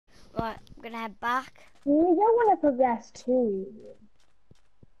Right, I'm gonna head back. We don't want to progress too.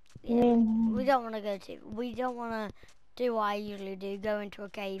 Yeah, we don't want to go to. We don't want to do what I usually do: go into a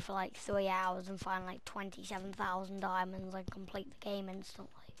cave for like 3 hours and find like 27,000 diamonds and complete the game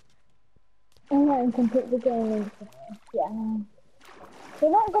instantly. And complete the game instantly. Yeah. We're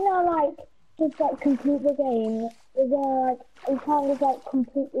not gonna like just like complete the game. We're gonna like we can't just like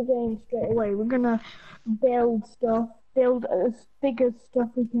complete the game straight away. We're gonna build stuff, build as big as stuff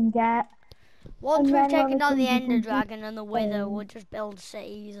we can get. Once And we've then when taken we down come the to Ender complete Dragon and the the Wither, game, we'll just build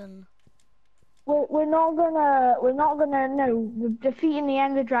cities and. we're not gonna no. Defeating the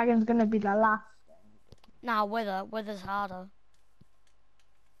Ender Dragon's gonna be the last. Nah, Wither's harder.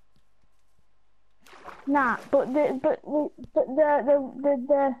 Nah, but the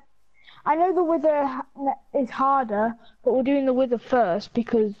I know the Wither is harder, but we're doing the Wither first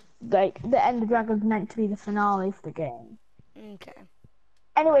because like the Ender Dragon's meant to be the finale for the game. Okay.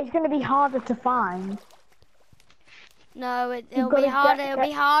 Anyway, it's gonna be harder to find. No, You've it'll got be to harder. It'll get.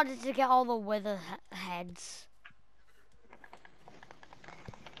 be harder to get all the Wither heads.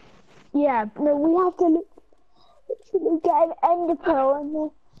 Yeah, no, we have to literally get an Ender Pearl and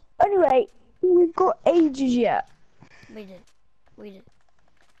then. Anyway, we've got ages yet. We did.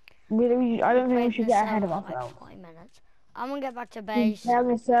 I don't think we Played should this get server ahead of for like ourselves. 40 minutes. I'm gonna get back to We've base. been on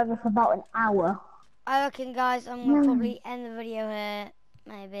this server for about an hour. I reckon, guys, I'm gonna probably end the video here.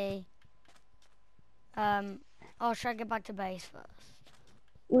 Maybe. Or should I get back to base first?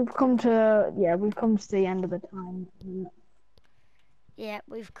 We've come to the end of the time. Yeah,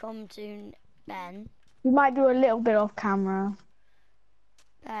 we've come to Ben. We might do a little bit off camera.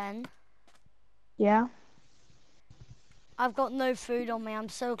 Ben. Yeah? I've got no food on me. I'm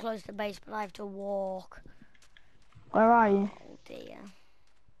so close to base, but I have to walk. Where are you? Oh dear.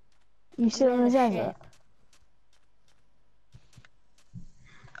 You still in the desert? Ship.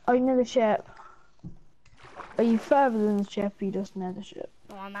 Oh, you near the ship. Are you further than the ship or are you just near the ship?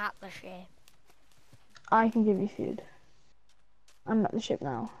 No, I'm at the ship. I can give you food. I'm at the ship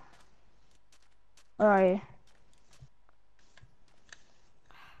now. Where are you?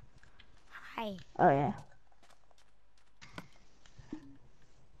 Hi. Oh yeah.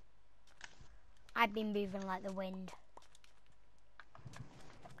 I've been moving like the wind.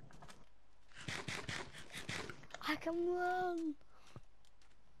 I can run.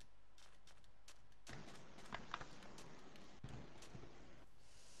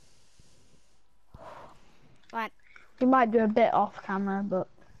 Right. We might do a bit off camera, but...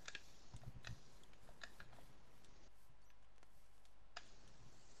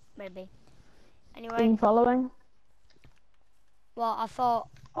 Maybe. Are Anyway. you following? Well, I thought...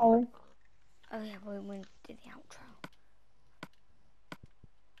 Oh. Oh yeah, we did the outro.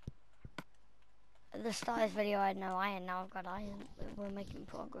 At the start of this video I had no iron, now I've got iron. We're making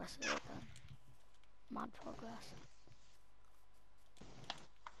progress here then. Mad progress.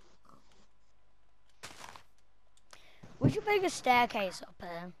 We should make a staircase up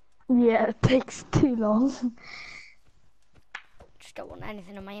here. Yeah, it takes too long. Just don't want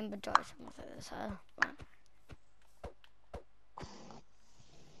anything in my inventory, so I'm gonna throw this here. Right.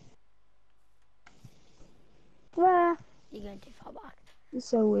 Where? You're going too far back. It's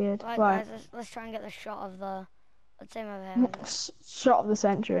so weird. Right, Right. guys, let's try and get the shot of the... Let's aim over here. Shot of the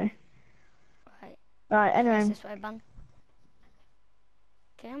century. Right. Right, anyway. This way, Ben.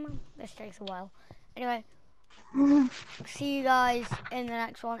 Come on. This takes a while. Anyway. See you guys in the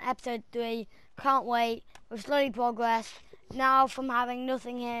next one. Episode 3. Can't wait. We've slowly progressed. Now, from having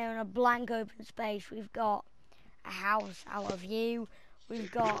nothing here and a blank open space, we've got a house, our view.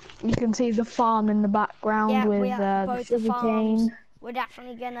 We've got... You can see the farm in the background with both the the farms. sugarcane. We're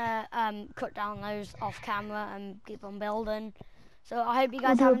definitely gonna cut down those off camera and keep on building. So I hope you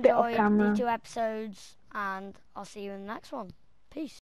guys have enjoyed these 2 episodes, and I'll see you in the next one. Peace.